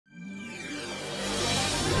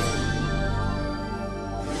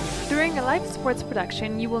During a live sports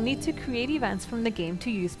production, you will need to create events from the game to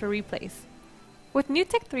use for replays. With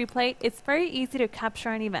NewTek 3Play, it's very easy to capture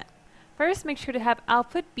an event. First, make sure to have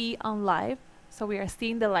output B on live, so we are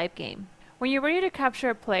seeing the live game. When you're ready to capture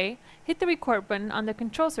a play, hit the record button on the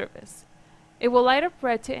control surface. It will light up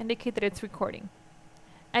red to indicate that it's recording.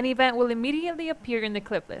 An event will immediately appear in the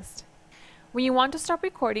clip list. When you want to stop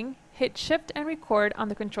recording, hit Shift and Record on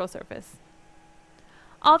the control surface.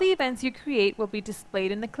 All the events you create will be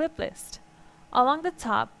displayed in the clip list. Along the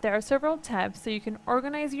top, there are several tabs so you can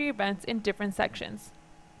organize your events in different sections.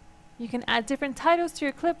 You can add different titles to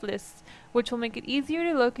your clip lists, which will make it easier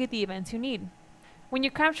to locate the events you need. When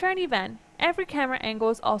you capture an event, every camera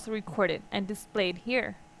angle is also recorded and displayed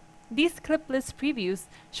here. These clip list previews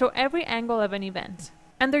show every angle of an event.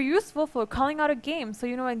 And they're useful for calling out a game so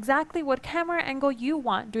you know exactly what camera angle you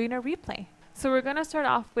want during a replay. So we're going to start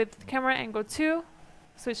off with camera angle 2,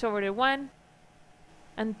 switch over to 1,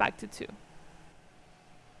 and back to 2.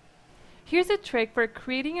 Here's a trick for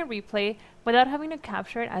creating a replay without having to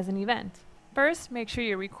capture it as an event. First, make sure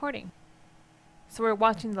you're recording. So we're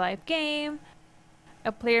watching the live game,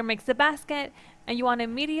 a player makes a basket, and you want to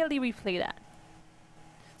immediately replay that.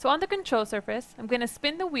 So on the control surface, I'm going to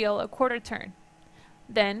spin the wheel a quarter turn.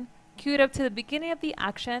 Then, cue it up to the beginning of the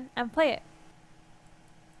action and play it.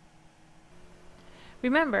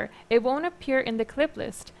 Remember, it won't appear in the clip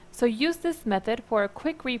list, so use this method for a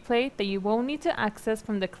quick replay that you won't need to access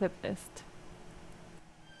from the clip list.